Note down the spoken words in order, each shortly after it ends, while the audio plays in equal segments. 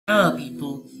Hello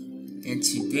people, and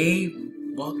today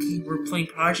we're playing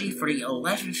Prodigy for the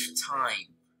 11th time.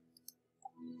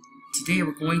 Today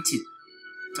we're going to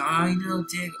Dino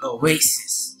Dig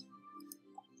Oasis.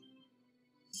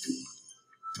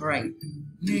 Alright,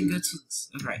 I'm gonna go to this.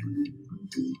 Alright.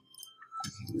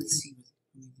 Let's see.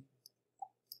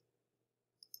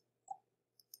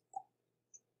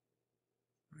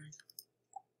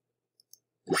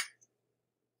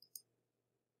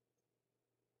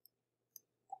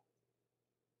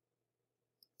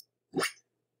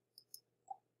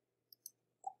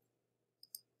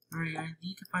 Alright, I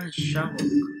need to find a shovel.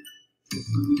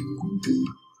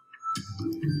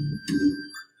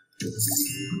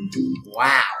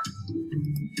 Wow.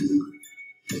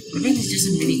 I think it's just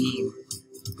a mini game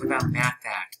about math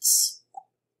facts.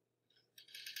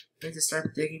 I have to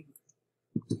start digging.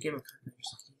 Give him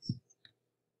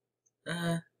a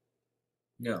couple.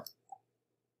 No.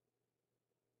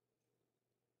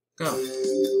 Go.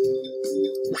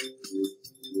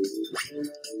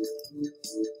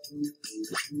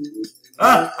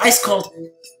 Ah, ice cold.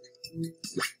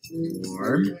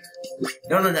 Warm.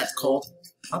 No, that's cold.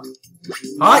 Hot.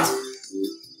 Hot.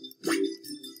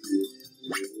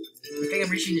 I think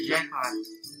I'm reaching the jackpot.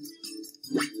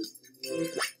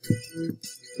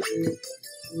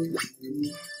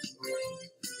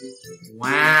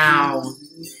 Wow.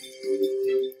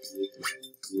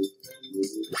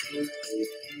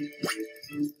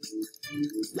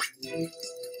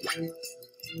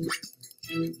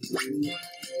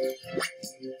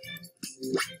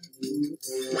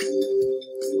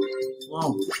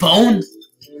 Whoa, bone?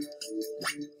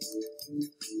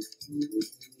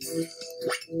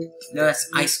 No, that's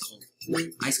ice cold.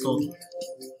 Ice cold.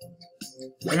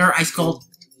 Another ice cold.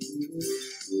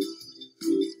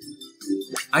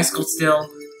 Ice cold still.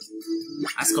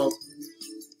 Ice cold.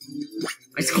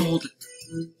 Ice cold.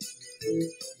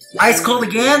 Ice cold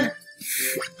again?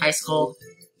 Ice cold.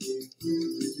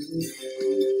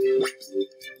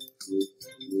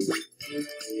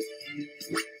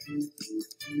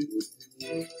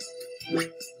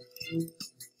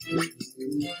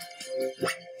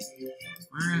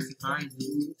 Where is he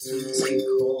finding something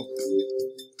cold?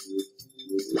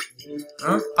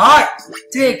 Huh? Hot!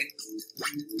 Dig!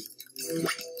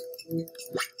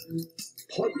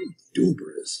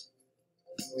 Dubras.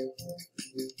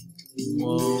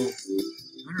 Whoa.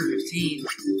 115.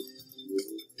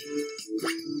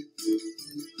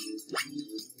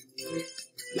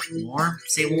 Warm?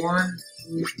 Say warm?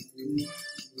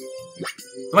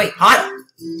 Wait, hot?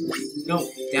 No,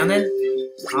 down then.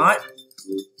 Hot?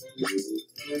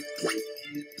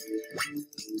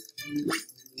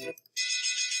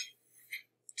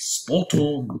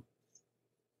 Spottom.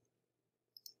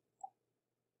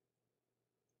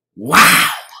 Wow!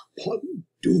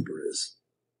 Dubras.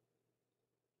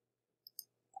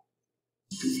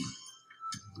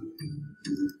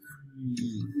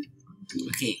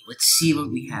 Okay, let's see what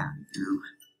we have now.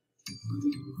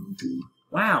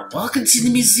 Wow, welcome to the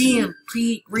museum.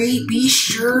 Please, be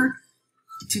sure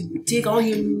to dig all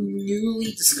your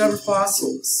newly discovered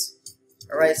fossils.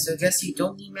 Alright, so I guess you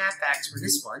don't need math facts for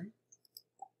this one.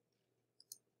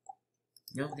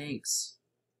 No thanks.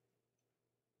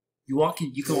 You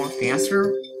can walk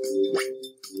faster?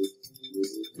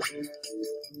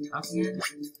 Up again?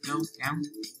 No, down.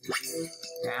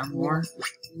 Down more.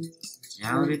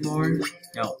 Down a bit more.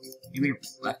 No. Maybe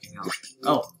left. No.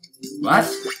 Oh.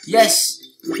 Left? Yes!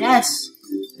 Yes!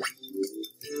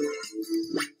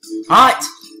 Hot!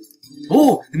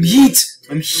 Oh! I'm heat!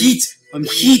 I'm heat! I'm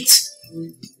heat!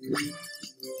 And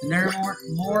there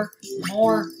more.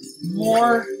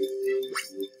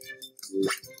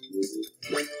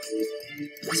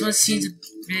 This one seems a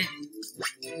bit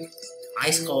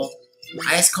ice cold.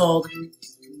 Ice cold.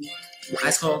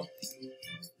 Ice cold.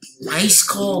 Ice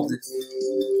cold.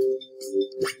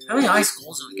 How many ice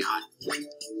colds have we got?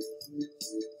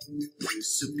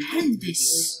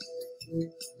 Stupendous.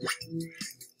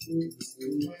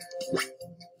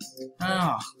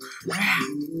 Oh, crap.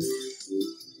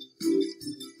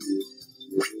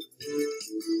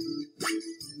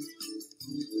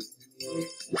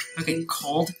 Okay,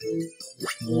 cold.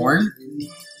 Warm.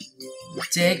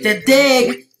 Dig the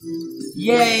dig!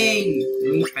 Yay!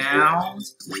 We found...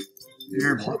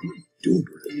 Ooh.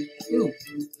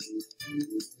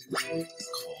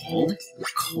 Cold.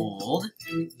 Cold.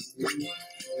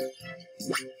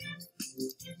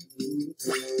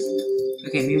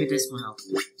 Okay, maybe this will help.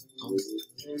 Oh.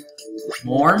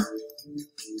 Warm.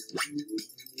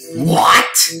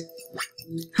 What?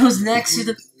 Who's next to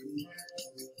the...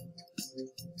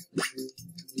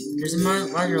 There's a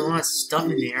lot of stuff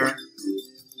in there.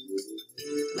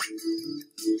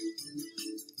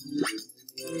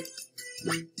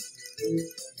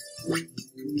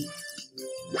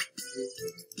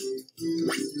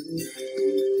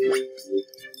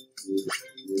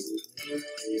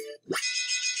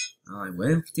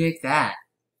 Take that.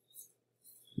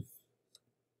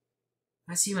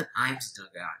 Let's see what I'm still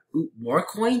got. Ooh, more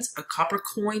coins, a copper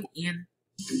coin, and...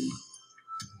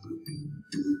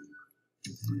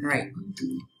 Alright.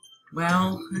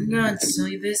 Well, I'm gonna tell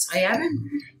you this. I haven't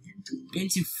been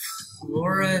to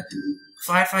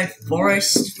Firefly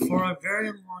Forest for a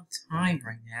very long time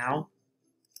right now.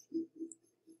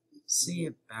 Say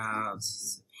about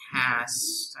the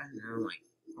past, I don't know, like,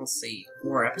 I'll say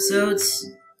 4 episodes.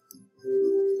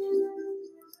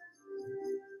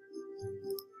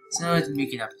 So let's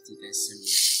make it up to this and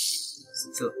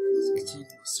still continue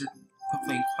certain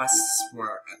fulfilling quests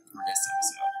for this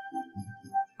episode.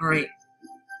 Alright.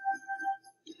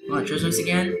 Want to once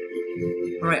again?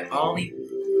 Alright, I'll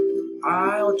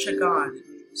check on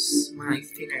when I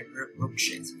think I wrote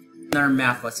shit. Another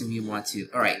math lesson if you want to.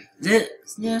 Alright,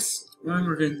 this one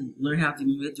we're going to learn how to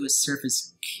move it to a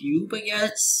surface cube, I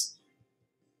guess.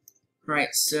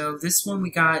 Alright, so this one we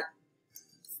got.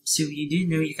 So you didn't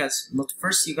know you guys.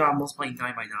 First you got multiplying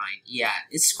 9 by 9. Yeah,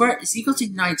 it's equal to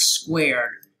 9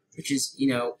 squared, which is, you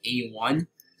know, 81.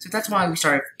 So that's why we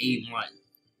start with 81.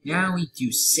 Now we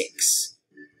do 6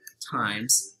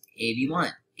 times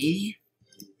 81. 80.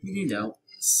 You know.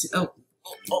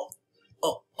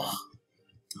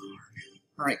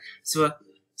 Alright, so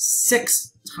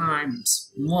 6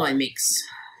 times 1 makes.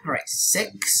 Alright,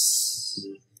 6.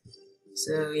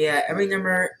 So yeah, every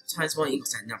number times 1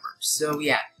 equals that number. So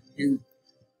yeah, and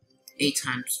 8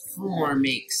 times 4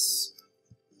 makes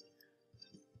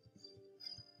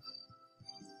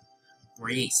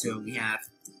 48. So we have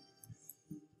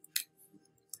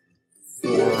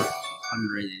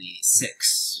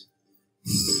 486.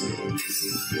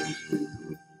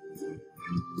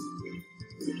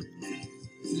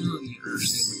 No, you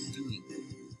understand what you're doing.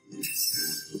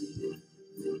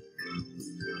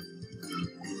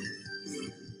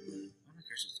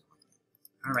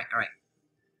 Alright.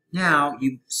 Now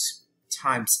you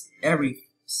times every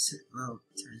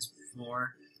times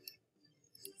 4,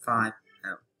 5.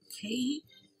 Okay.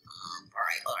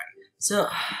 Alright. So,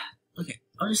 okay,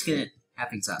 I'm just gonna have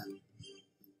things up.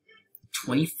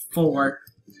 24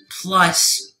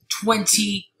 plus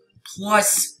 20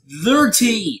 plus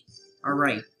 30.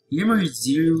 Alright. Remember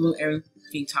 0,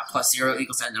 everything top plus 0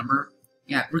 equals that number?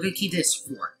 Yeah, we're gonna keep this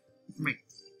 4.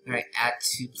 Alright, add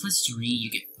 2 plus 3, you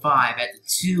get 5. Add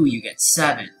 2, you get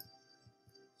 7.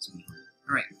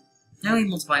 Alright, now we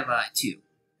multiply by 2.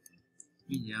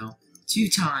 You know, 2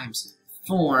 times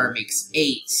 4 makes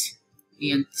 8.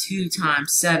 And 2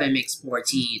 times 7 makes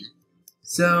 14.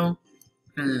 So,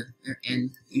 and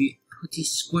you put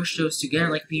these, squish those together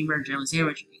like a peanut butter jelly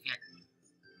sandwich, you get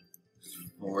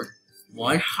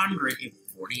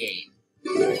 148.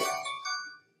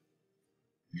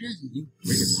 Who doesn't do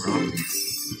it more often?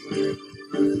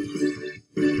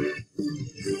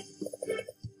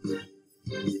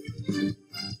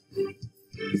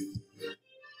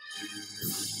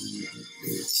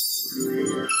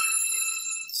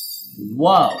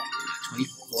 Whoa!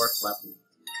 24th level.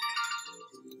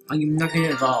 I'm not gonna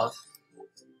evolve.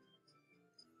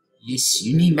 Yes,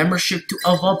 you need membership to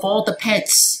evolve all the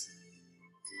pets.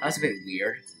 That's a bit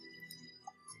weird.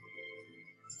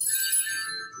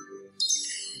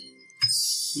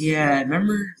 Yeah,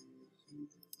 remember?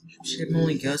 Membership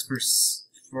only goes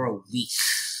for a week.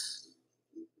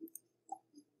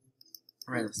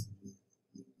 Alright,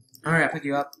 I'll pick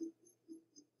you up.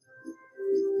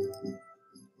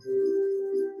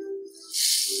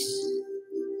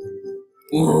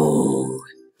 Ooh.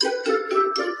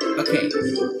 Okay.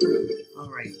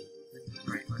 Alright.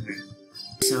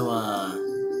 So,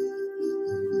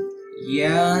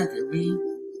 yeah, we...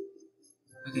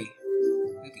 Okay. We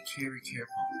have to be very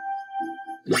careful.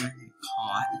 You're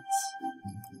caught.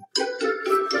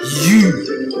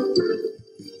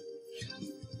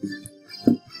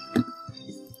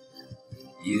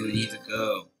 You need to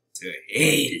go to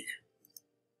hell.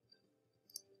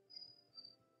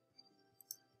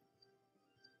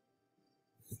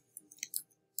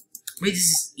 Wait, this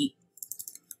is eat.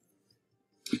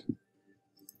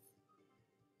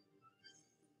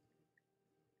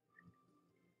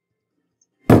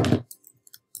 Oh,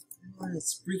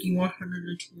 it's freaking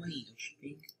 120, don't you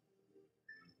think?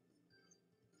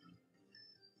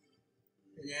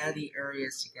 And add the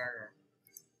areas together.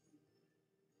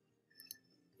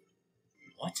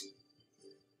 What?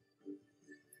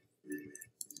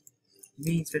 It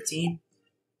means 15?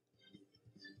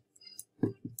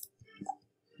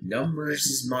 Numbers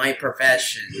is my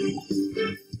profession.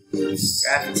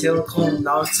 Graphitical,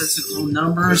 nonsensical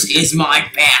numbers is my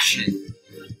passion.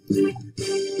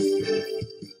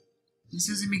 This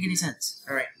doesn't make any sense.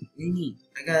 Alright, what do you mean?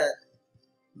 I got...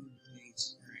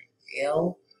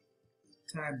 L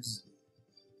times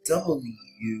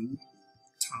W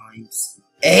times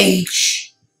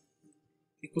H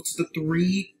equal to the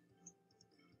 3.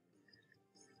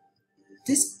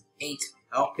 This ain't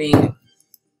helping.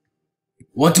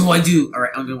 What do I do?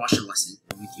 Alright, I'm gonna watch the lesson.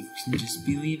 You can just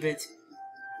believe it.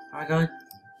 I got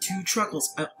 2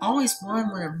 truckles. I always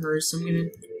want one of hers, so I'm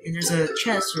gonna. And there's a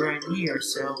chest right here,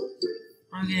 so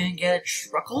I'm gonna get a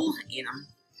truckle, and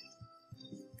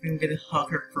I'm gonna hug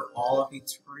her for all of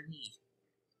eternity.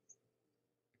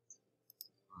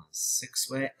 A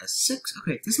 6-way. A 6?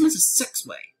 Okay, this one's a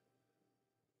 6-way.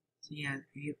 So yeah,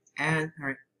 if you add,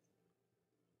 alright.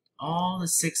 All the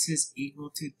 6's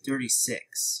equal to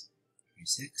 36.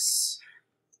 36.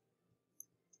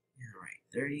 Yeah, right.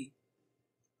 36.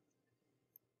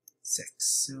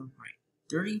 So, right.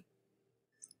 30.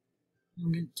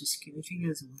 I'm gonna just give you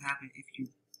guys what happens if you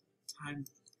time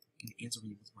the answer when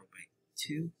you multiply by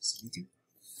 2. 72.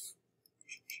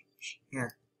 Yeah.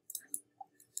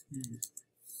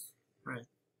 Right.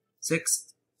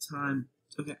 6 times.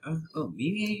 Okay. Oh,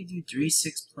 maybe I can do 3,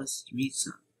 6 plus 3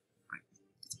 some.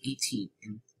 18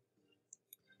 and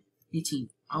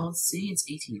 18. I'll say it's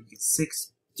 18 because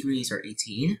 6 3s are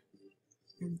 18.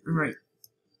 And, right.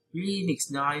 3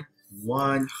 makes 9.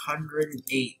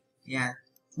 108. Yeah.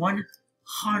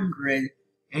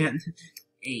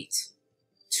 108.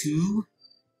 2.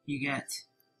 You get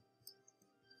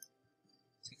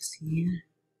 16.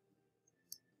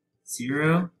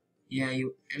 0. Yeah,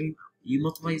 you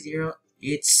multiply 0.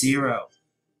 It's 0.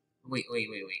 Wait.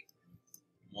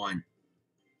 1.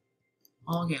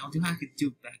 Oh, okay, I'll do how I could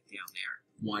do back down there.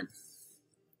 1.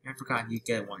 I forgot you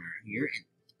get 1 right here, and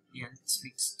yeah, this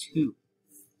makes 2.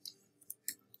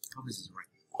 Oh, this is right.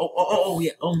 Oh,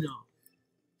 yeah, oh no.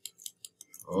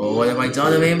 Oh, what have I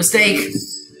done? I made a mistake!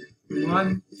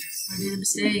 1. I did a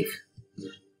mistake.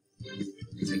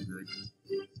 Is it good?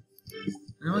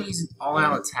 I don't use an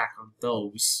all-out attack on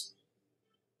those.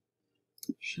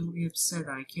 She'll be upset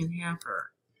that I can't have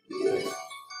her.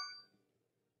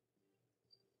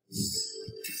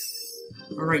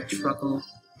 Alright, Truckle.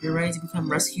 You're ready to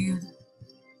become rescued?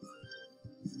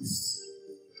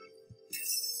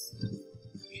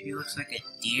 She looks like a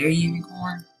deer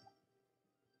unicorn.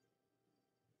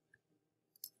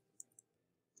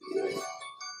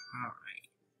 Alright.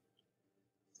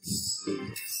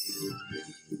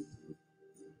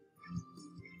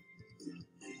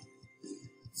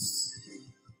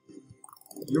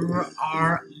 You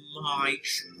are my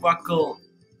Truckle.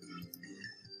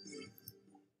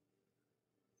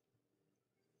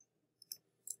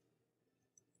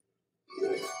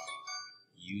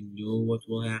 You know what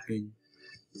will happen.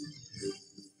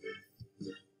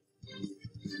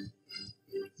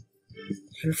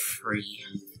 You're free.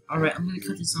 Alright, I'm gonna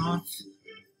cut this off.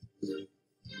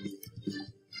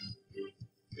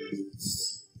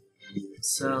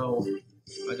 So,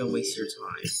 I don't waste your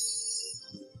time.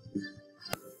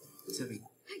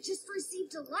 I just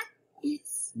received a letter.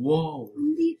 It's whoa.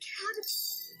 from the academy.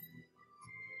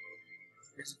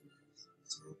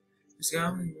 Let's go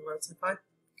on the website.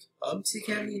 Come to the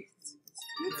academy.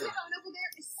 Let's head on over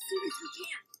there as soon as we can.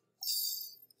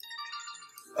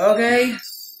 Okay.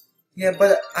 Yeah,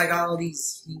 but I got all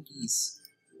these sneakies.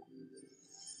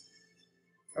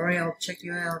 Alright, I'll check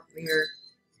you out later.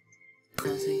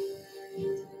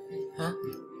 Huh?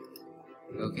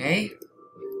 Okay.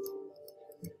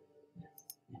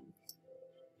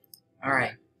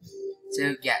 Alright.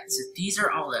 So, yeah, so these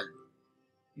are all of them.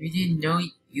 If you didn't know,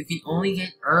 you can only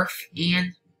get earth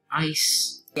and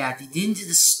ice. Yeah, they didn't do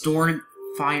the storm,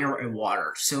 fire, and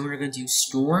water. So we're gonna do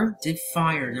storm, then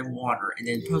fire, then water, and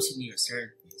then proceed to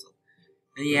third.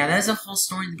 And yeah, that's the whole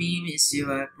story of the game, is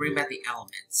to bring back the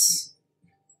elements.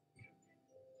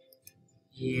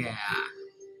 Yeah.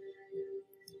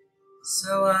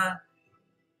 So,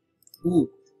 ooh.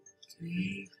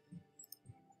 Okay.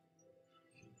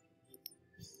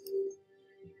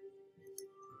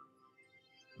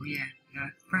 Oh yeah,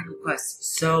 friend request.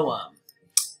 So,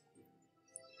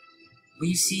 when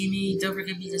you see me, don't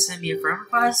forget to send me a friend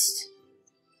request.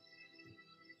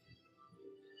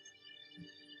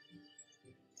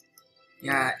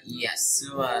 Yeah, yes,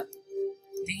 so,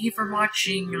 thank you for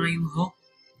watching. I hope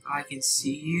I can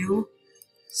see you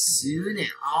soon,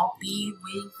 and I'll be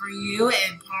waiting for you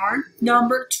in part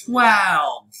number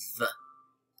 12.